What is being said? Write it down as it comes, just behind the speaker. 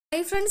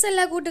Hi friends,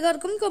 എല്ലാ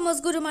കൂട്ടുകാർക്കും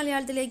commerce ഗുരു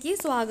മലയാളത്തിലേക്ക്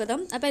സ്വാഗതം.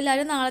 അപ്പോൾ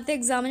എല്ലാവരും നാളത്തെ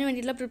എക്സാമിന്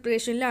വേണ്ടിയിട്ടുള്ള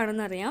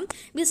പ്രിപ്പറേഷനിലാണെന്ന് അറിയാം.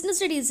 ബിസിനസ്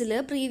സ്റ്റഡീസിൽ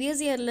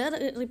പ്രീവിയസ് ഇയറിൽ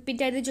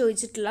റിപ്പീറ്റ് ആയിട്ട്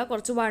ചോദിച്ചിട്ടുള്ള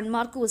കുറച്ച് 1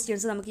 മാർക്ക്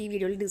ക്വസ്റ്റ്യൻസ് നമുക്ക് ഈ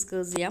വീഡിയോയിൽ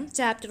ഡിസ്കസ് ചെയ്യാം.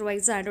 ചാപ്റ്റർ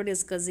വൈസ് ആയിട്ട്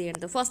ഡിസ്കസ്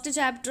ചെയ്യുന്നത്. First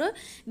chapter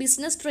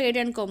business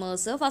trade and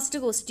commerce.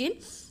 First question,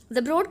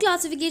 the broad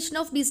classification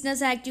of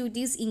business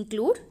activities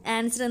include,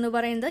 answer എന്ന്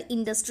പറയുന്നത്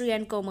ഇൻഡസ്ട്രി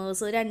ആൻഡ്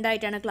കൊമേഴ്സ്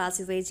രണ്ടായിട്ടാണ്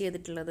ക്ലാസിഫൈ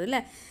ചെയ്തിട്ടുള്ളത്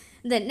അല്ലേ.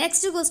 Then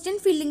next question,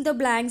 filling the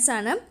blanks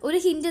ആണ്. ഒരു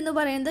ഹിൻഡ് എന്ന്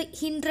പറയുന്നത്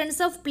ഹിൻഡ്രൻസ്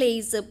ഓഫ്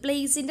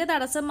പ്ലേസിൻ്റെ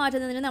തടസ്സം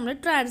മാറ്റുന്നതിന് നമ്മൾ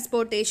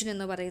ട്രാൻസ്പോർട്ടേഷൻ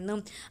എന്ന് പറയുന്നു.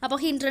 അപ്പോൾ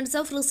ഹിൻഡ്രൻസ്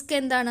ഓഫ് റിസ്ക്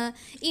എന്താണ്?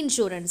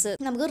 ഇൻഷുറൻസ്.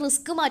 നമുക്ക്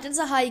റിസ്ക് മാറ്റാൻ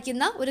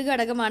സഹായിക്കുന്ന ഒരു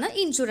ഘടകമാണ്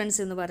ഇൻഷുറൻസ്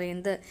എന്ന്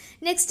പറയുന്നത്.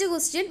 Next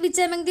question,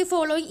 which among the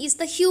following is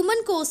the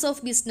human cause of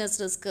business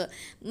risk?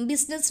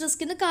 Business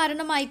റിസ്കിന്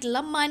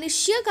കാരണമായിട്ടുള്ള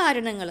മനുഷ്യ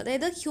കാരണങ്ങൾ,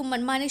 അതായത്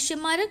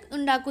മനുഷ്യന്മാർ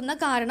ഉണ്ടാക്കുന്ന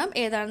കാരണം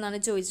ഏതാണെന്നാണ്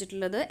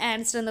ചോദിച്ചിട്ടുള്ളത്.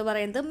 ആൻസർ എന്ന്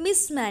പറയുന്നത്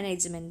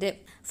മിസ്മാനേജ്മെന്റ്.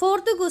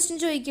 ഫോർത്ത് ക്വസ്റ്റ്യൻ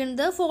ചോദിക്കുന്നത്,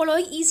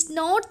 following is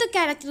not the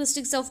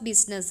characteristics of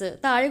business.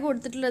 താഴെ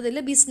കൊടുത്തിട്ടുള്ളതിൽ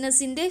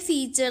ബിസിനസിന്റെ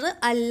ഫീച്ചർ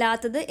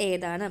അല്ലാത്തത്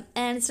ഏതാണ്?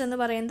 ആൻസർ എന്ന്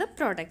പറയുന്നത്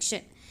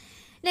production.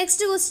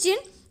 Next question,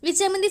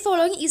 which among the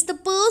following is the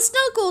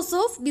personal cause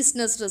of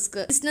business risk?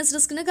 Business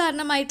റിസ്കിന്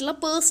കാരണമായിട്ടുള്ള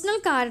personal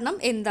കാരണം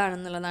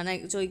എന്താണെന്നുള്ളതാണ്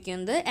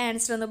ചോദിക്കുന്നത്.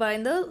 ആൻസർ എന്ന്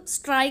പറയുന്നത്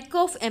സ്ട്രൈക്ക്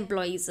ഓഫ്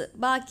എംപ്ലോയീസ്.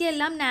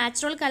 ബാക്കിയെല്ലാം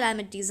നാച്ചുറൽ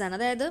കലാമിറ്റീസ് ആണ്,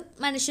 അതായത്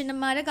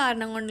മനുഷ്യന്മാരെ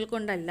കാരണങ്ങൾ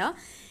കൊണ്ടല്ല.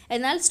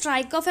 എന്നാൽ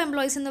സ്ട്രൈക്ക് ഓഫ്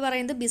എംപ്ലോയീസ് എന്ന്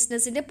പറയുന്നത്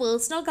ബിസിനസ്സിൻ്റെ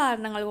പേഴ്സണൽ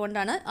കാരണങ്ങൾ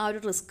കൊണ്ടാണ് ആ ഒരു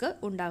റിസ്ക്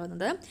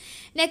ഉണ്ടാകുന്നത്.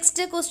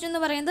 നെക്സ്റ്റ് ക്വസ്റ്റ്യൻ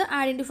എന്ന് പറയുന്നത്,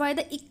 identify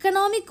the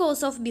economic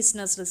cos of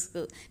business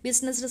risk.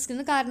 Business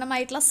റിസ്കിന്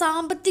കാരണമായിട്ടുള്ള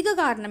സാമ്പത്തിക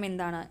കാരണം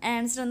എന്താണ്?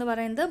 ആൻസർ എന്ന്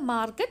പറയുന്നത്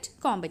market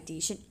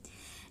competition.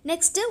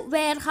 Next,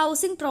 wear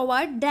housing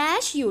provide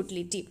dash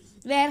utility.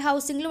 Wear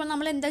ഹൗസിംഗിൽ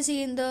നമ്മൾ എന്താ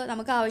ചെയ്യുന്നത്?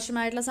 നമുക്ക്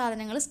ആവശ്യമായിട്ടുള്ള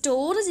സാധനങ്ങൾ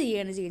സ്റ്റോർ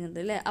ചെയ്യുകയാണ് ചെയ്യുന്നത്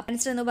അല്ലേ.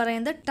 ആൻസർ എന്ന്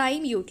പറയുന്നത്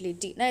ടൈം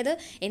യൂട്ടിലിറ്റി. അതായത്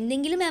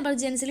എന്തെങ്കിലും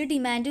എമർജൻസിയിൽ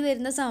ഡിമാൻഡ്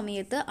വരുന്ന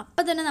സമയത്ത്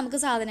അപ്പം തന്നെ നമുക്ക്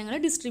സാധനങ്ങൾ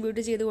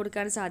ഡിസ്ട്രിബ്യൂട്ട് ചെയ്ത്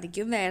കൊടുക്കാൻ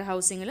സാധിക്കും വെയർ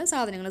ഹൗസിംഗിൽ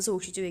സാധനങ്ങൾ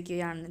സൂക്ഷിച്ചു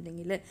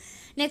വെക്കുകയാണെന്നുണ്ടെങ്കിൽ.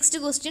 Next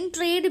question,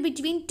 trade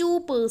between 2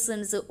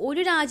 persons.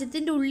 ഒരു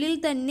രാജ്യത്തിൻ്റെ ഉള്ളിൽ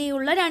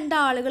തന്നെയുള്ള 2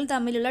 ആളുകൾ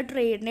തമ്മിലുള്ള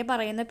ട്രേഡിനെ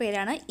പറയുന്ന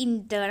പേരാണ്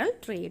internal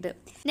trade.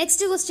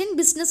 Next question,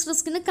 business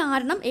റിസ്കിന്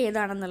കാരണം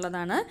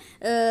ഏതാണെന്നുള്ളതാണ്.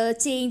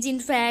 Change in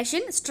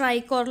fashion,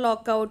 strike or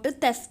lockout,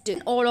 theft,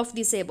 all of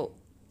this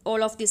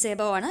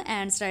above ആണ്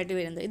ആൻസർ ആയിട്ട്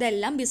വരുന്നത്.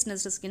 ഇതെല്ലാം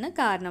ബിസിനസ് റിസ്കിന്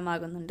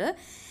കാരണമാകുന്നുണ്ട്.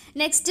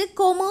 നെക്സ്റ്റ്,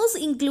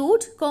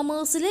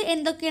 കൊമേഴ്സിൽ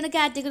എന്തൊക്കെയാണ്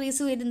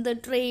കാറ്റഗറീസ് വരുന്നത്?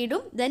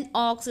 ട്രേഡും ദെൻ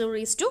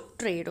ഓക്സിലറീസ് ടു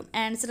ട്രേഡും.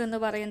 ആൻസർ എന്ന്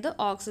പറയുന്നത്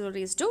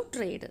auxiliaries to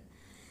trade.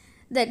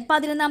 Then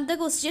 11ാമത്തെ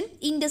question,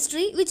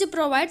 industry which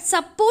provide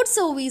support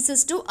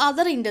services to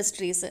other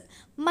industries.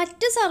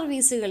 മറ്റ്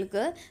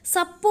സർവീസുകൾക്ക്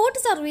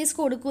സപ്പോർട്ട് സർവീസ്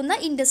കൊടുക്കുന്ന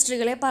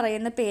ഇൻഡസ്ട്രികളെ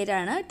പറയുന്ന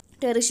പേരാണ്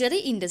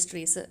ടെറിഷറി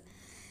ഇൻഡസ്ട്രീസ്.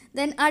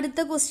 ദെൻ അടുത്ത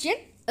ക്വസ്റ്റ്യൻ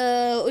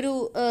ഒരു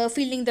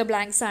ഫില്ലിംഗ് ദ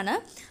ബ്ലാങ്ക്സ് ആണ്.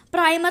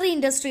 പ്രൈമറി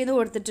ഇൻഡസ്ട്രി എന്ന്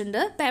കൊടുത്തിട്ടുണ്ട്.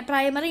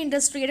 പ്രൈമറി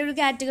ഇൻഡസ്ട്രിയുടെ ഒരു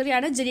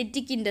കാറ്റഗറിയാണ്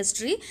ജെനറ്റിക്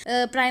ഇൻഡസ്ട്രി.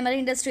 പ്രൈമറി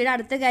ഇൻഡസ്ട്രിയുടെ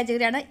അടുത്ത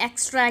കാറ്റഗറിയാണ്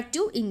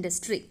extractive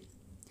industry.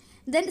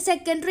 Then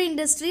secondary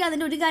industry,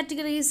 അതിൻ്റെ ഒരു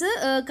കാറ്റഗറീസ്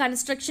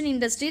കൺസ്ട്രക്ഷൻ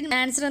ഇൻഡസ്ട്രി.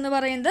 ആൻസർ എന്ന്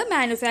പറയുന്നത്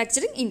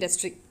മാനുഫാക്ചറിങ്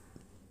ഇൻഡസ്ട്രി.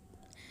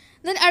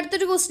 ദെൻ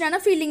അടുത്തൊരു ക്വസ്റ്റ്യൻ ആണ്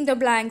filling the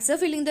blanks.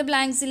 Filling the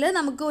ബ്ലാങ്ക്സിൽ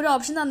നമുക്ക് ഒരു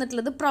ഓപ്ഷൻ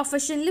തന്നിട്ടുള്ളത്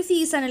പ്രൊഫഷണൽ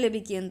ഫീസാണ്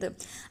ലഭിക്കുന്നത്.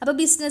 അപ്പോൾ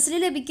ബിസിനസ്സിൽ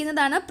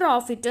ലഭിക്കുന്നതാണ്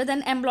പ്രോഫിറ്റ്, ദെൻ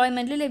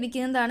എംപ്ലോയ്മെൻറ്റിൽ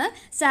ലഭിക്കുന്നതാണ്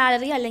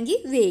സാലറി അല്ലെങ്കിൽ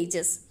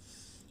വേജസ്.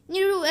 ഇനി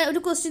ഒരു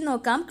ക്വസ്റ്റ്യൻ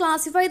നോക്കാം.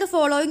 Classify the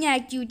following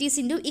activities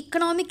into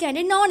economic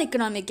and non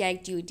economic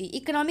activity.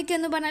 Economic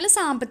എന്ന് പറഞ്ഞാൽ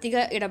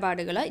സാമ്പത്തിക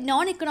ഇടപാടുകൾ,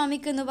 നോൺ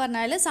ഇക്കണോമിക് എന്ന്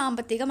പറഞ്ഞാൽ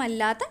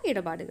സാമ്പത്തികമല്ലാത്ത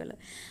ഇടപാടുകൾ.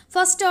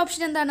 ഫസ്റ്റ്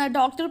ഓപ്ഷൻ എന്താണ്?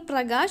 Doctor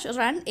Prakash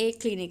run A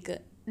clinic.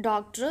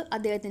 Doctor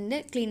അദ്ദേഹത്തിൻ്റെ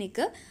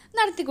ക്ലിനിക്ക്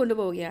നടത്തിക്കൊണ്ടു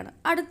പോവുകയാണ്.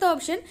 അടുത്ത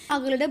ഓപ്ഷൻ,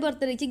 മകളുടെ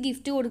ബർത്ത്ഡേക്ക്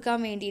ഗിഫ്റ്റ് കൊടുക്കാൻ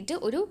വേണ്ടിയിട്ട്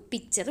ഒരു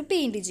പിക്ചർ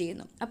പെയിൻറ്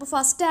ചെയ്യുന്നു. അപ്പോൾ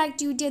ഫസ്റ്റ്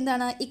ആക്ടിവിറ്റി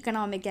എന്താണ്?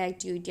 ഇക്കണോമിക്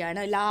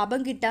ആക്ടിവിറ്റിയാണ്.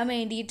 ലാഭം കിട്ടാൻ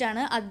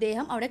വേണ്ടിയിട്ടാണ്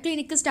അദ്ദേഹം അവിടെ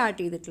ക്ലിനിക്ക് സ്റ്റാർട്ട്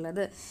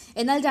ചെയ്തിട്ടുള്ളത്.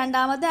 എന്നാൽ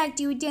രണ്ടാമത്തെ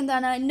ആക്ടിവിറ്റി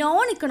എന്താണ്?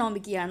 Non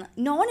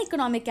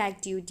economic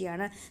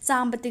ആക്ടിവിറ്റിയാണ്.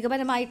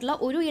 സാമ്പത്തികപരമായിട്ടുള്ള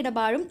ഒരു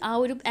ഇടപാടും ആ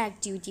ഒരു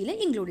ആക്ടിവിറ്റിയിൽ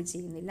ഇൻക്ലൂഡ്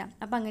ചെയ്യുന്നില്ല.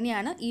 അപ്പം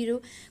അങ്ങനെയാണ് ഈ ഒരു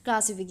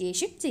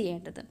ക്ലാസിഫിക്കേഷൻ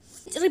ചെയ്യേണ്ടത്.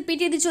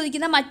 റിപ്പീറ്റ് ചെയ്ത്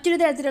ചോദിക്കുന്ന മറ്റൊരു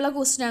തരത്തിലുള്ള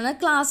ക്വസ്റ്റ്യൻ ആണ്,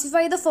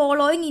 classify the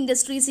following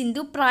industries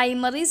into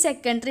primary,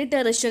 secondary,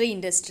 tertiary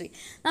industry.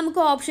 നമുക്ക്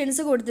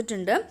ഓപ്ഷൻസ്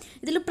കൊടുത്തിട്ടുണ്ട്.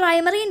 ഇതിൽ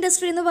പ്രൈമറി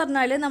ഇൻഡസ്ട്രി എന്ന്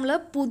പറഞ്ഞാൽ നമ്മൾ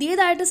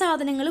പുതിയതായിട്ട്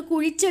സാധനങ്ങൾ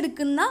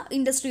കുഴിച്ചെടുക്കുന്ന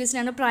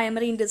ഇൻഡസ്ട്രീസിനാണ്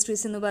പ്രൈമറി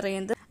ഇൻഡസ്ട്രീസ് എന്ന്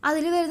പറയുന്നത്.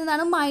 അതിൽ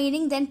വരുന്നതാണ്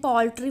mining, then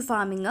poultry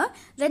farming.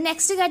 Then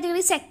next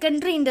category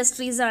secondary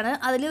industries ആണ്.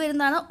 അതിൽ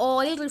വരുന്നതാണ്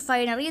oil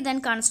refinery, then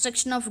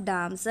construction of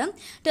dams.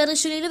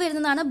 ടെറിഷറിയിൽ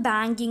വരുന്നതാണ്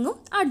ബാങ്കിങ്ങും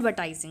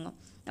അഡ്വർടൈസിങ്ങും.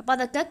 അപ്പോൾ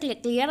അതൊക്കെ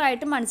ക്ലിയർ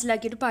ആയിട്ട്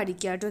മനസ്സിലാക്കിയിട്ട്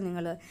പഠിക്കുക കേട്ടോ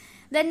നിങ്ങൾ.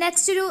 ദെൻ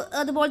നെക്സ്റ്റ്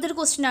അതുപോലത്തെ ഒരു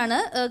ക്വസ്റ്റ്യൻ ആണ്,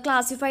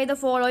 classify the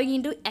following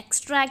into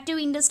extractive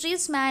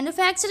industries,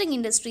 manufacturing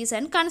industries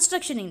and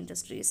construction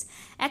industries.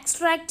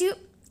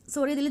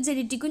 ഇതിൽ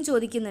ജെനറ്റിക്കും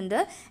ചോദിക്കുന്നുണ്ട്.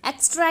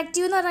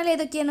 എക്സ്ട്രാക്റ്റീവ് എന്ന് പറഞ്ഞാൽ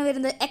ഏതൊക്കെയാണ്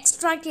വരുന്നത്?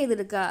 എക്സ്ട്രാക്ട്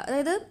ചെയ്തെടുക്കുക,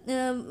 അതായത്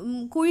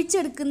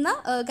കുഴിച്ചെടുക്കുന്ന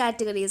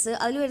കാറ്റഗറീസ്.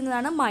 അതിൽ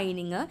വരുന്നതാണ്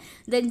മൈനിങ്.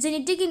 ദെൻ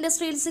ജെനറ്റിക്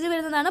ഇൻഡസ്ട്രീസിൽ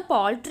വരുന്നതാണ്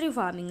പോൾട്രി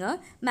ഫാമിങ്.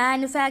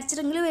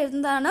 മാനുഫാക്ചറിങ്ങിൽ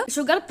വരുന്നതാണ്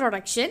ഷുഗർ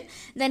പ്രൊഡക്ഷൻ.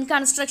 ദെൻ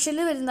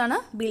കൺസ്ട്രക്ഷനിൽ വരുന്നതാണ്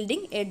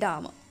ബിൽഡിംഗ് എ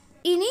ഡാം.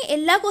 ഇനി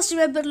എല്ലാ ക്വസ്റ്റ്യൻ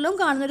പേപ്പറിലും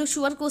കാണുന്ന ഒരു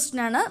ഷുവർ ക്വസ്റ്റ്യൻ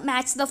ആണ്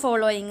match the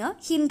following.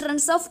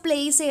 Hindrance of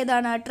place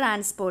ഏതാണ്?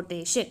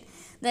 Transportation.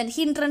 Then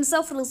hindrance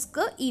of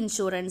risk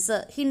insurance,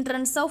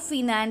 hindrance of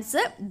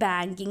finance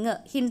banking,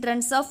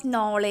 hindrance of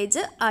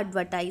knowledge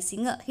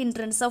advertising,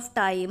 hindrance of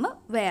time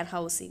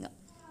warehousing.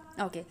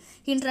 Okay,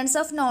 hindrance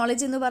of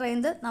knowledge എന്ന്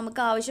പറയുന്നത്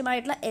നമുക്ക്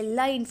ആവശ്യമായിട്ടുള്ള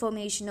എല്ലാ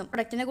ഇൻഫർമേഷനും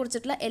പ്രൊഡക്റ്റിനെ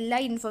കുറിച്ചിട്ടുള്ള എല്ലാ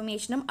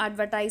ഇൻഫർമേഷനും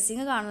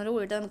അഡ്വർടൈസിങ് കാണുന്നതോട്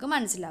കൂടിയിട്ട് നമുക്ക്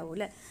മനസ്സിലാവും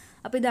അല്ലേ.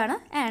 അപ്പോൾ ഇതാണ്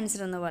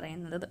ആൻസർ എന്ന്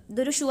പറയുന്നത്.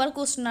 ഇതൊരു ഷുവർ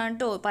ക്വസ്റ്റ്യൻ ആണ്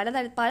കേട്ടോ.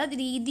 പല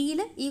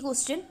രീതിയിൽ ഈ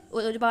ക്വസ്റ്റ്യൻ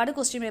ഒരുപാട്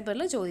ക്വസ്റ്റ്യൻ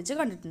പേപ്പറിൽ ചോദിച്ച്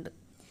കണ്ടിട്ടുണ്ട്.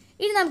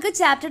 ഇനി നമുക്ക്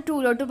ചാപ്റ്റർ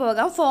 2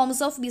 പോകാം.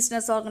 Forms of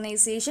business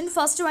organisation.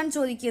 First one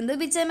ചോദിക്കുന്നത്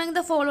which among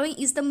the following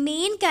is the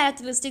main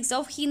characteristics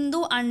of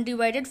Hindu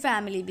undivided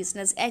family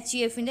business.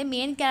 HUFൻ്റെ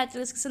main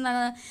characteristics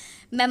എന്താണ്?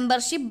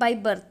 Membership by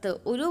birth.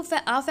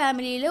 ആ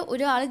ഫാമിലിയിൽ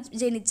ഒരാൾ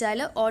ജനിച്ചാൽ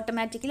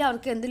ഓട്ടോമാറ്റിക്കലി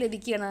അവർക്ക് എന്ത്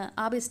ലഭിക്കുകയാണ്?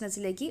 ആ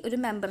ബിസിനസ്സിലേക്ക് ഒരു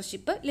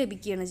മെമ്പർഷിപ്പ്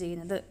ലഭിക്കുകയാണ്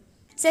ചെയ്യുന്നത്.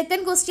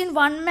 സെക്കൻഡ് ക്വസ്റ്റ്യൻ,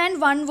 1 man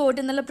 1 vote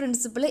എന്നുള്ള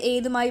principle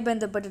ഏതുമായി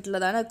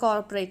ബന്ധപ്പെട്ടിട്ടുള്ളതാണ്?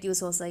 Corporative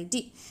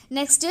society.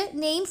 Next,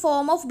 name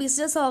form of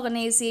business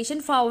organisation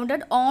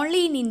founded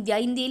only in India.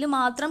 ഇന്ത്യയിൽ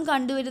മാത്രം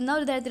കണ്ടുവരുന്ന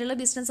ഒരു തരത്തിലുള്ള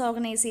business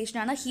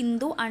ഓർഗനൈസേഷനാണ്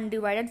Hindu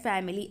undivided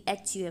family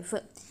HUF.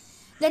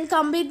 Then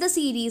complete the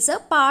series.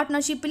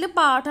 പാർട്ട്ണർഷിപ്പിൽ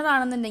partner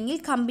ആണെന്നുണ്ടെങ്കിൽ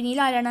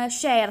കമ്പനിയിൽ ആരാണ്?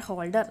 Share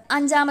holder.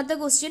 അഞ്ചാമത്തെ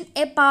question,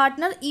 A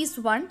partner is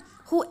one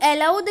who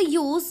allow the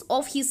use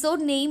of his or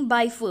name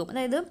by firm.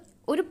 അതായത്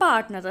ഒരു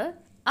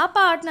ആ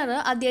പാർട്ട്ണർ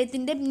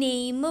അദ്ദേഹത്തിൻ്റെ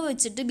നെയിം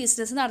വെച്ചിട്ട്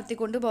ബിസിനസ്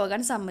നടത്തിക്കൊണ്ട്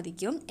പോകാൻ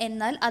സമ്മതിക്കും.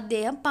 എന്നാൽ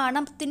അദ്ദേഹം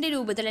പണത്തിൻ്റെ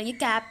രൂപത്തിൽ അല്ലെങ്കിൽ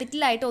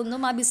ക്യാപിറ്റലായിട്ട്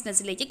ഒന്നും ആ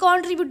ബിസിനസ്സിലേക്ക്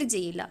കോൺട്രിബ്യൂട്ട്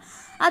ചെയ്യില്ല.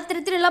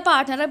 അത്തരത്തിലുള്ള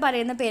പാർട്ട്ണറെ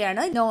പറയുന്ന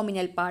പേരാണ്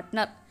nominal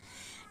partner.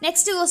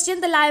 Next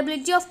question, the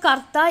liability of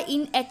Kartha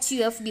in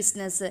HUF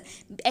business.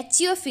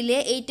 HUFിലെ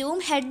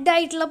ഏറ്റവും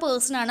ഹെഡായിട്ടുള്ള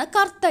പേഴ്സണാണ്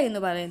കർത്ത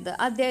എന്ന് പറയുന്നത്.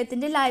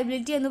 അദ്ദേഹത്തിൻ്റെ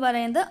ലയബിലിറ്റി എന്ന്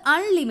പറയുന്നത്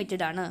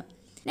അൺലിമിറ്റഡ് ആണ്.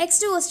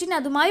 നെക്സ്റ്റ് ക്വസ്റ്റ്യൻ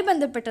അതുമായി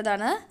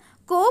ബന്ധപ്പെട്ടതാണ്.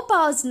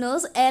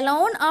 Co-partners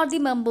alone are the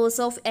members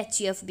of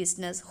HUF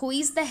business. Who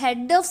is the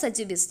head of such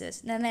a business?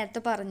 ഞാൻ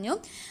നേരത്തെ പറഞ്ഞു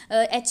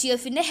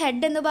HUFൻ്റെ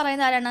ഹെഡ് എന്ന്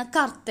പറയുന്ന ആരാണ്?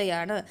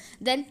 കർത്തയാണ്.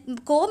 ദെൻ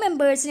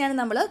മെമ്പേഴ്സിനെയാണ്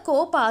നമ്മൾ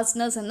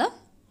പാർട്ട്നേഴ്സ് എന്ന്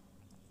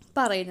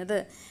പറയുന്നത്.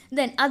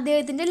 ദെൻ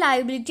അദ്ദേഹത്തിൻ്റെ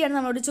ലയബിലിറ്റിയാണ്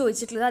നമ്മളോട്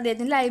ചോദിച്ചിട്ടുള്ളത്.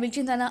 അദ്ദേഹത്തിൻ്റെ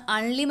ലയബിലിറ്റി എന്താണ്?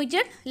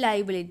 അൺലിമിറ്റഡ്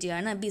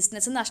ലയബിലിറ്റിയാണ്.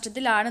 ബിസിനസ്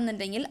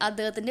നഷ്ടത്തിലാണെന്നുണ്ടെങ്കിൽ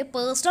അദ്ദേഹത്തിൻ്റെ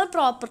പേഴ്സണൽ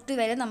പ്രോപ്പർട്ടി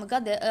വരെ നമുക്ക്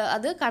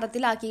അത്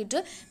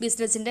കടത്തിലാക്കിയിട്ട്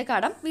ബിസിനസ്സിൻ്റെ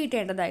കടം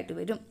വീട്ടേണ്ടതായിട്ട്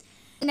വരും.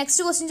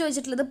 നെക്സ്റ്റ് ക്വസ്റ്റ്യൻ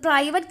ചോദിച്ചിട്ടുള്ളത്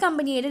പ്രൈവറ്റ്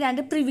കമ്പനിയുടെ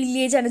 2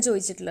 പ്രിവിലേജ് ആണ്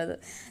ചോദിച്ചിട്ടുള്ളത്.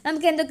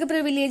 നമുക്ക് എന്തൊക്കെ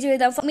പ്രിവിലേജ്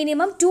എഴുതാം?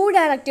 മിനിമം 2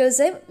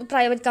 ഡയറക്ടേഴ്സേ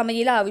പ്രൈവറ്റ്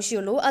കമ്പനിയിൽ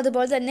ആവശ്യമുള്ളൂ.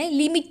 അതുപോലെ തന്നെ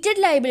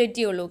ലിമിറ്റഡ്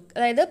ലയബിലിറ്റി ഉള്ളൂ.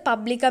 അതായത്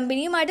പബ്ലിക്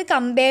കമ്പനിയുമായിട്ട്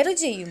കമ്പയർ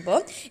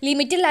ചെയ്യുമ്പോൾ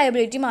ലിമിറ്റഡ്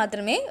ലയബിലിറ്റി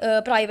മാത്രമേ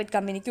പ്രൈവറ്റ്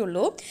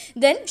കമ്പനിക്കുള്ളൂ.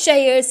 ദെൻ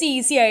ഷെയർസ്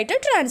ഈസി ആയിട്ട്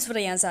ട്രാൻസ്ഫർ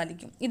ചെയ്യാൻ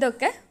സാധിക്കും.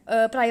 ഇതൊക്കെ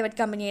പ്രൈവറ്റ്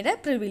കമ്പനിയുടെ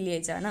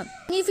പ്രിവിലേജ് ആണ്.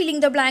 ഇനി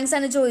ഫില്ലിംഗ് ദ ബ്ലാങ്ക്സ്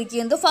ആണ്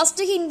ചോദിക്കുന്നത്.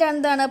 ഫസ്റ്റ് ഹിന്റ്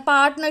എന്താണ്?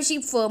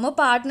 Partnership firm.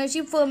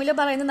 പാർട്ട്ണർഷിപ്പ് ഫേമിൽ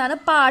പറയുന്നതാണ്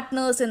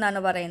പാർട്ട്നേഴ്സ്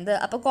എന്നാണ് പറയുന്നത്.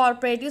 അപ്പോൾ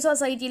കോർപ്പറേറ്റീവ്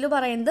സൊസൈറ്റിയിൽ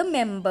പറയുന്നത്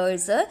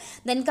മെമ്പേഴ്സ്.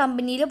 ദെൻ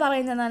കമ്പനിയിൽ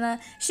പറയുന്നതാണ്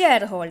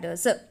ഷെയർ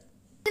ഹോൾഡേഴ്സ്.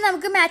 ഇനി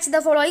നമുക്ക് മാച്ച് ദ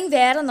ഫോളോയിങ്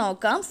വേറെ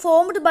നോക്കാം.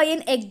 Formed by N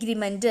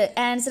agreement.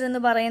 Answer എന്ന്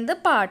പറയുന്നത്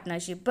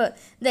partnership.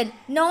 Then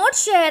not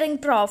sharing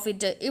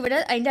profit. ഇവിടെ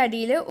അതിൻ്റെ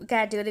അടിയിൽ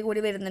കാറ്റഗറി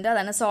കൂടി വരുന്നുണ്ട്.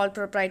 അതാണ് സോൾ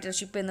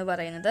പ്രൊപ്രൈറ്റർഷിപ്പ് എന്ന്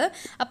പറയുന്നത്.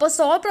 അപ്പോൾ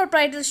സോൾ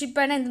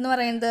പ്രൊപ്രൈറ്റർഷിപ്പാണ് എന്തെന്ന്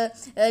പറയുന്നത്?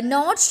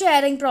 നോട്ട്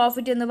ഷെയറിംഗ്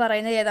പ്രോഫിറ്റ് എന്ന്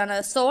പറയുന്നത് ഏതാണ്?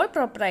 സോൾ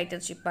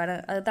പ്രൊപ്രൈറ്റർഷിപ്പാണ്.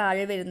 അത്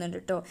താഴെ വരുന്നുണ്ട്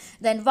കേട്ടോ.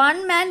 ദെൻ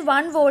 1 man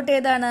 1 vote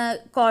ഏതാണ്?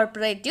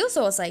 Corporative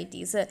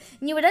societies.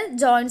 ഇനി ഇവിടെ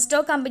ജോയിൻറ്റ്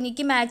സ്റ്റോക്ക്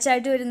കമ്പനിക്ക് മാച്ച്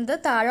ആയിട്ട് വരുന്നത്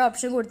താഴെ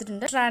ഓപ്ഷൻ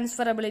കൊടുത്തിട്ടുണ്ട്,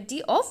 ട്രാൻസ്ഫറബിലിറ്റി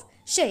ഓഫ്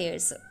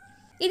ഷെയർസ്.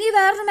 ഇനി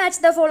വേറൊരു മാച്ച്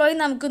ദ ഫോളോയിങ്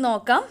നമുക്ക്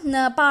നോക്കാം.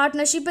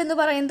 പാർട്ട്ണർഷിപ്പ് എന്ന്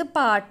പറയുന്നത്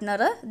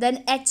പാർട്ട്ണർ. ദെൻ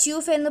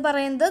HUF എന്ന്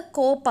പറയുന്നത്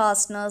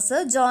partners.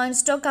 Joint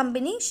stock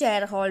company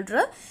share holder.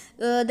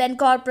 Then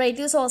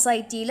corporative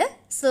സൊസൈറ്റിയിൽ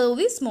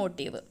സർവീസ്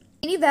മോട്ടീവ്.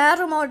 ഇനി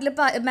വേറൊരു മോഡൽ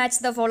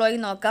മാച്ച് ദ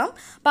ഫോളോയിങ് നോക്കാം.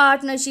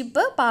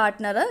 പാർട്ട്ണർഷിപ്പ്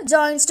പാർട്ട്ണർ,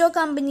 ജോയിൻറ്റ് സ്റ്റോക്ക്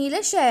കമ്പനിയിൽ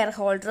share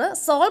holder,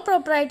 soul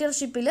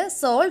പ്രൊപ്രൈറ്റർഷിപ്പിൽ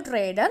sole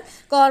trader,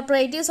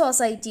 corporative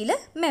സൊസൈറ്റിയിൽ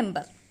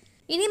മെമ്പർ.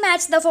 ഇനി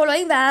മാച്ച് ദ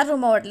ഫോളോയിങ് വേറൊരു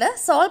മോഡൽ.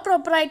 സോൾ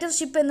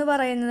പ്രൊപ്രൈറ്റർഷിപ്പ് എന്ന്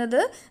പറയുന്നത്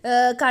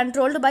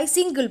controlled by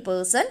single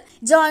person.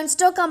 Joint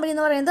stock company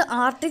എന്ന് പറയുന്നത്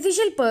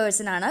ആർട്ടിഫിഷ്യൽ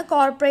പേഴ്സൺ ആണ്.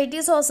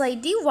 Corporative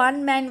society 1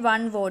 man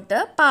 1 vote.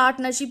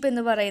 Partnership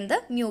എന്ന് പറയുന്നത്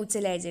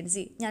മ്യൂച്വൽ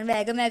ഏജൻസി. ഞാൻ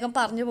വേഗം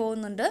പറഞ്ഞു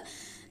പോകുന്നുണ്ട്.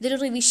 ഇതൊരു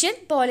റിവിഷൻ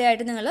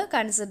പോലെയായിട്ട് നിങ്ങൾ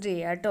കൺസിഡർ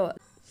ചെയ്യുക കേട്ടോ.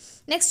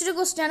 നെക്സ്റ്റ് ഒരു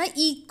ക്വസ്റ്റ്യൻ ആണ്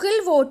equal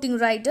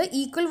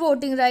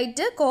voting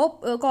right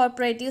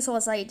corporative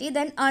society.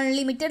 Then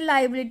unlimited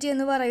liability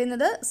എന്ന്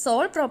പറയുന്നത്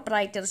സോൾ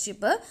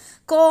പ്രൊപ്രൈറ്റർഷിപ്പ്.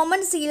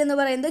 കോമൺ സീൽ എന്ന്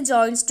പറയുന്നത്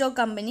joint stock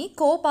company.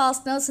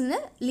 പാർട്ട്നേഴ്സിന്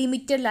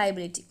limited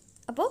liability.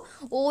 അപ്പോൾ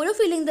ഓരോ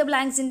ഫില്ലിംഗ് ദ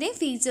ബ്ലാങ്ക്സിൻ്റെയും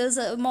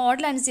ഫീച്ചേഴ്സ്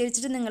മോഡൽ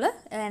അനുസരിച്ചിട്ട് നിങ്ങൾ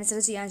ആൻസർ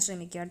ചെയ്യാൻ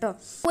ശ്രമിക്കുക കേട്ടോ.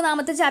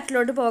 മൂന്നാമത്തെ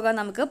ചാപ്റ്ററിലോട്ട് പോകാം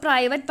നമുക്ക്.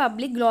 Private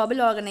public global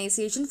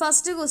organisation.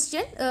 First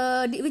question,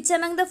 which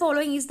among the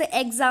following is the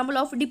example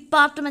of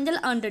departmental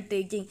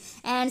undertaking.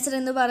 Answer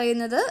എന്ന്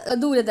പറയുന്നത്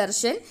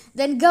Doordarshan.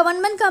 Then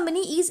government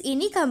company is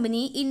any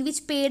company in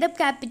which paid up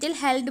capital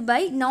held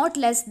by not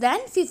less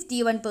than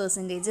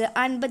 51%.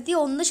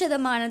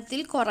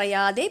 51%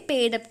 കുറയാതെ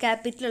paid up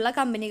ക്യാപിറ്റലുള്ള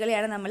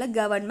കമ്പനികളെയാണ് നമ്മൾ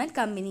government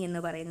company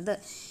എന്ന് പറയുന്നത്.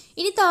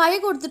 ഇനി താഴെ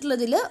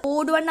കൊടുത്തിട്ടുള്ളതിൽ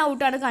odd one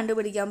ഔട്ടാണ്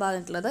കണ്ടുപിടിക്കാൻ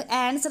പറഞ്ഞിട്ടുള്ളത്.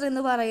 ആൻസർ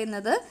എന്ന്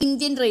പറയുന്നത്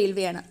ഇന്ത്യൻ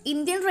റെയിൽവേ ആണ്.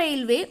 ഇന്ത്യൻ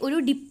റെയിൽവേ ഒരു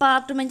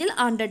ഡിപ്പാർട്ട്മെന്റൽ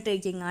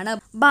അണ്ടർടേക്കിംഗ് ആണ്.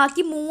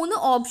 ബാക്കി 3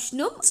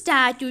 ഓപ്ഷനും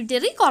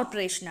സ്റ്റാറ്റ്യൂട്ടറി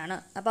കോർപ്പറേഷൻ ആണ്.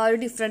 അപ്പോൾ ആ ഒരു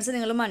ഡിഫറൻസ്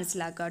നിങ്ങൾ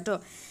മനസ്സിലാക്കുക കേട്ടോ.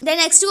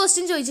 നെക്സ്റ്റ്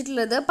ക്വസ്റ്റ്യൻ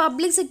ചോദിച്ചിട്ടുള്ളത്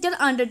public sector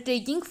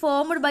undertaking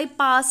formed by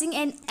passing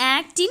an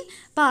act in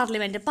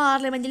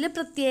പാർലമെന്റിൽ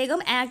പ്രത്യേകം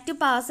ആക്ട്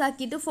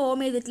പാസ്സാക്കിയിട്ട്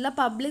ഫോം ചെയ്തിട്ടുള്ള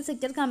പബ്ലിക്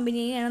സെക്ടർ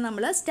കമ്പനിയെയാണ്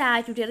നമ്മൾ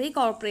സ്റ്റാറ്റ്യൂട്ടറി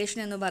കോർപ്പറേഷൻ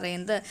എന്ന്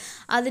പറയുന്നത്.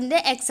 അതിൻ്റെ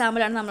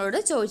എക്സാമ്പിളാണ് നമ്മളോട്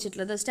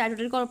ചോദിച്ചിട്ടുള്ളത്.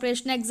 സ്റ്റാറ്റ്യൂട്ടറി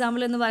കോർപ്പറേഷൻ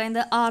എക്സാമ്പിൾ എന്ന്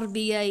പറയുന്നത്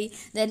RBI,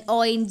 ദെൻ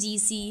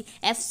ONGC,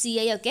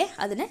 FCI ഒക്കെ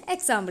അതിന്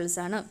എക്സാമ്പിൾസ്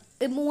ആണ്.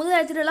 3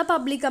 തരത്തിലുള്ള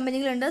public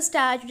കമ്പനികളുണ്ട്.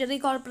 Statutory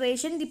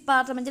corporation,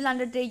 departmental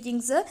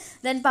undertakings,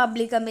 then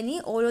public company.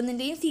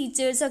 ഓരോന്നിൻ്റെയും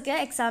ഫീച്ചേഴ്സൊക്കെ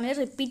എക്സാമിന്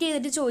റിപ്പീറ്റ്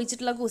ചെയ്തിട്ട്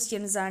ചോദിച്ചിട്ടുള്ള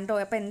ക്വസ്റ്റ്യൻസ് ആണ് കേട്ടോ.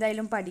 അപ്പോൾ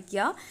എന്തായാലും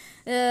പഠിക്കുക.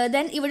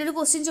 ദെൻ ഇവിടെ ഒരു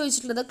ക്വസ്റ്റ്യൻ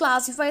ചോദിച്ചിട്ടുള്ളത്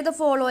classify the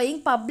following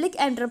public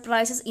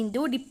enterprises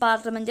into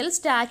departmental,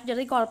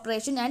 statutory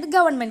corporation and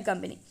government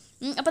company.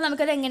 അപ്പോൾ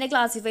നമുക്കത് എങ്ങനെ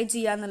ക്ലാസിഫൈ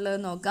ചെയ്യാന്നുള്ളത്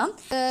നോക്കാം.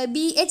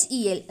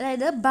 BHEL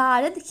അതായത്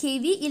Bharat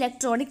heavy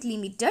electronic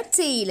limited,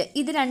 sale,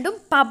 ഇത് രണ്ടും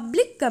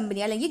പബ്ലിക്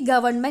കമ്പനി അല്ലെങ്കിൽ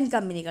ഗവൺമെൻറ്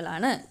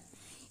കമ്പനികളാണ്.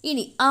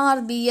 ഇനി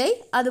RBI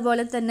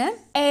അതുപോലെ തന്നെ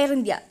എയർ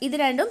ഇന്ത്യ, ഇത്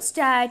രണ്ടും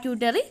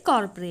സ്റ്റാറ്റ്യൂട്ടറി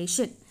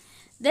കോർപ്പറേഷൻ.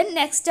 ദെൻ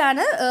നെക്സ്റ്റ്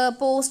ആണ്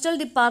പോസ്റ്റൽ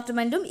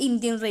ഡിപ്പാർട്ട്മെൻറ്റും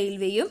ഇന്ത്യൻ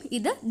റെയിൽവേയും,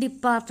 ഇത്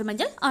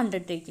ഡിപ്പാർട്ട്മെന്റൽ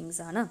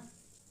അണ്ടർടേക്കിങ്സ് ആണ്.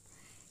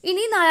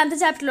 ഇനി 4ാമത്തെ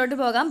ചാപ്റ്ററിലോട്ട്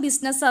പോകാം.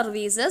 Business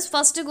services.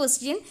 First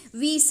question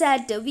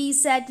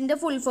വിസാറ്റിൻ്റെ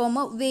full form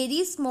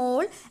very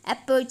small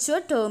aperture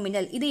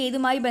terminal. ഇത്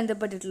ഏതുമായി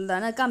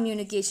ബന്ധപ്പെട്ടിട്ടുള്ളതാണ്?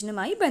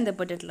 കമ്മ്യൂണിക്കേഷനുമായി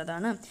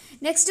ബന്ധപ്പെട്ടിട്ടുള്ളതാണ്.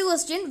 Next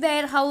question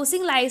wear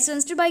housing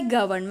licensed by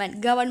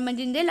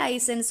ഗവൺമെൻറ്റിൻ്റെ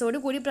ലൈസൻസോട്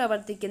കൂടി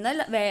പ്രവർത്തിക്കുന്ന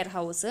വെയർ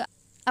ഹൗസ്.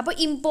 അപ്പോൾ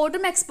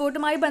ഇമ്പോർട്ടും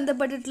എക്സ്പോർട്ടുമായി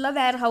ബന്ധപ്പെട്ടിട്ടുള്ള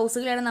വെയർ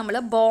ഹൗസുകളാണ് നമ്മൾ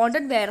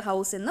ബോണ്ടഡ് വെയർ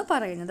ഹൗസ് എന്ന്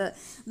പറയുന്നത്.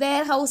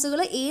 വെയർ ഹൗസുകൾ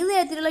ഏത്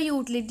തരത്തിലുള്ള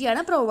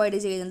യൂട്ടിലിറ്റിയാണ് പ്രൊവൈഡ്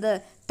ചെയ്യുന്നത്?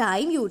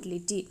 Time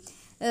utility.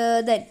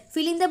 Then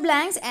fill in the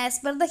blanks as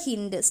per the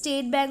hint.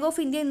 State bank of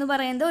India എന്ന്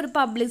പറയുന്നത് ഒരു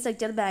പബ്ലിക്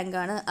സെക്ടർ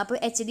ബാങ്കാണ്. അപ്പോൾ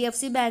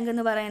HDFC ബാങ്ക്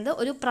എന്ന് പറയുന്നത്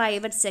ഒരു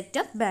പ്രൈവറ്റ്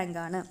സെക്ടർ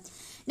ബാങ്കാണ്.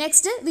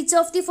 Next which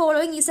of the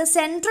following is A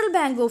central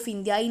bank of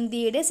India.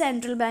 ഇന്ത്യയുടെ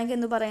സെൻട്രൽ ബാങ്ക്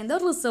എന്ന്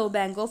പറയുന്നത് റിസർവ്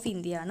ബാങ്ക് ഓഫ്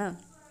ഇന്ത്യ ആണ്.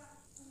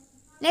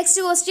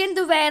 Next question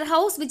the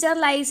warehouse which are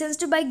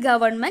licensed by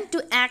government to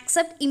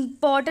accept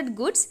imported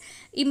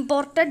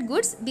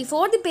goods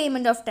before the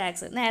payment of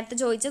tax. നേരത്തെ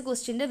ചോദിച്ച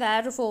ക്വസ്റ്റ്യൻ്റെ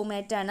വേറൊരു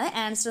ഫോർമാറ്റാണ്.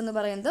 Answer എന്ന്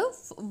പറയുന്നത്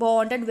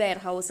bonded wear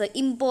house.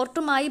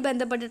 ഇമ്പോർട്ടുമായി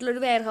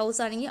ബന്ധപ്പെട്ടിട്ടുള്ളൊരു wear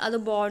house ആണെങ്കിൽ അത്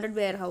ബോണ്ടഡ്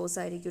വെയർ ഹൗസ്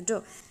ആയിരിക്കും കേട്ടോ.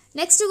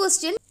 Next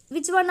question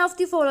which one of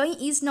the following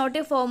is not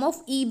A form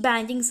of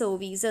banking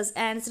services.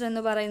 Answer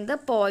എന്ന് പറയുന്നത്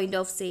പോയിന്റ്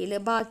ഓഫ് സെയിൽ.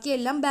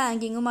 ബാക്കിയെല്ലാം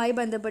ബാങ്കിങ്ങുമായി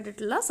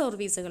ബന്ധപ്പെട്ടിട്ടുള്ള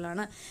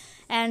സർവീസുകളാണ്.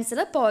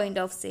 Answer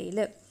point of sale.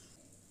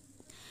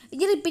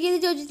 ഇനി റിപ്പീറ്റ്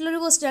ചെയ്ത് ചോദിച്ചിട്ടുള്ളൊരു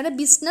ക്വസ്റ്റ്യനാണ്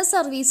ബിസിനസ്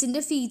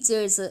സർവീസിൻ്റെ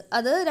ഫീച്ചേഴ്സ്.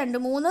 അത്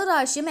 2-3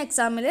 പ്രാവശ്യം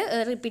എക്സാമിൽ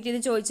റിപ്പീറ്റ്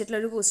ചെയ്ത്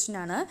ചോദിച്ചിട്ടുള്ളൊരു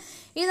ക്വസ്റ്റ്യനാണ്.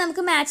 ഇനി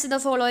നമുക്ക് മാച്ച് ദ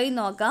ഫോളോയിങ്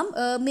നോക്കാം.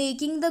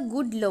 മേക്കിംഗ് ദ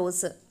ഗുഡ്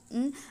ലോസ്,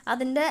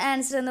 അതിൻ്റെ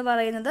ആൻസർ എന്ന്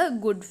പറയുന്നത്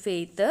good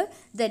faith.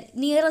 Then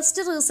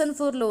nearest reason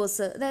for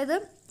loss, അതായത്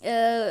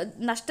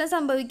നഷ്ടം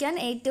സംഭവിക്കാൻ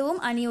ഏറ്റവും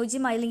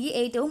അനുയോജ്യമായ അല്ലെങ്കിൽ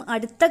ഏറ്റവും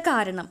അടുത്ത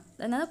കാരണം,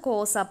 അതാണ്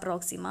cos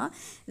അപ്രോക്സിമ.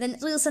 Then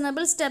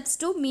reasonable steps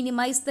to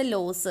minimise the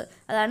loss,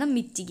 അതാണ്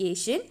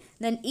mitigation.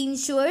 Then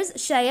ഇൻഷുവേഴ്സ്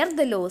share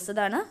the loss,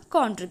 അതാണ്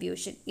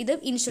കോൺട്രിബ്യൂഷൻ. ഇത്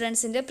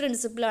ഇൻഷുറൻസിൻ്റെ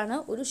പ്രിൻസിപ്പിളാണ്.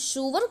 ഒരു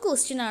ഷുവർ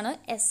ക്വസ്റ്റ്യൻ ആണ്.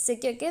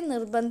 SAക്കൊക്കെ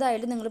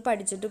നിർബന്ധമായിട്ട് നിങ്ങൾ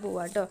പഠിച്ചിട്ട്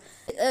പോവാം കേട്ടോ.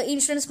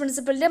 ഇൻഷുറൻസ്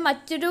പ്രിൻസിപ്പിളിൻ്റെ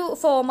മറ്റൊരു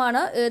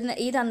ഫോമാണ്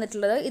ഈ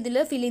തന്നിട്ടുള്ളത്. ഇതിൽ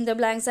ഫിൽ ഇൻ ദ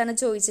ബ്ലാങ്ക്സ് ആണ്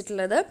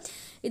ചോദിച്ചിട്ടുള്ളത്.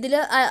 ഇതിൽ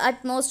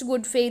അറ്റ്മോസ്റ്റ്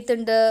ഗുഡ് ഫെയ്ത്ത്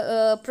ഉണ്ട്,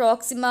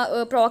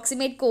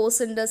 പ്രോക്സിമേറ്റ്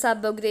കോസ് ഉണ്ട്,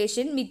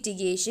 സബ്ഒഗ്രേഷൻ,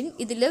 മിറ്റിഗേഷൻ.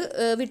 ഇതിൽ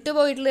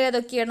വിട്ടുപോയിട്ടുള്ള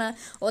ഏതൊക്കെയാണ്?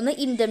 ഒന്ന്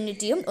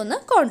ഇൻഡെംനിറ്റിയും ഒന്ന്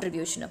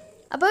കോൺട്രിബ്യൂഷനും.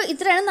 അപ്പോൾ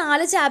ഇത്രയാണ്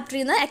 4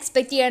 ചാപ്റ്ററിൽ നിന്ന്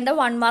എക്സ്പെക്ട് ചെയ്യേണ്ട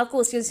 1 മാർക്ക്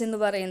ക്വസ്റ്റ്യൻസ് എന്ന്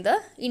പറയുന്നത്.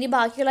 ഇനി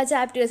ബാക്കിയുള്ള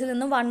ചാപ്റ്റേഴ്സിൽ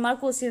നിന്നും 1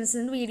 മാർക്ക്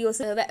ക്വസ്റ്റ്യൻസിൻ്റെ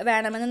വീഡിയോസ്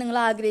വേണമെന്ന് നിങ്ങൾ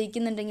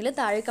ആഗ്രഹിക്കുന്നുണ്ടെങ്കിൽ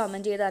താഴെ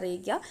കമൻറ്റ് ചെയ്ത്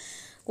അറിയിക്കുക.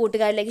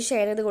 കൂട്ടുകാരിലേക്ക്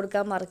ഷെയർ ചെയ്ത്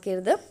കൊടുക്കാൻ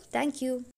മറക്കരുത്. താങ്ക്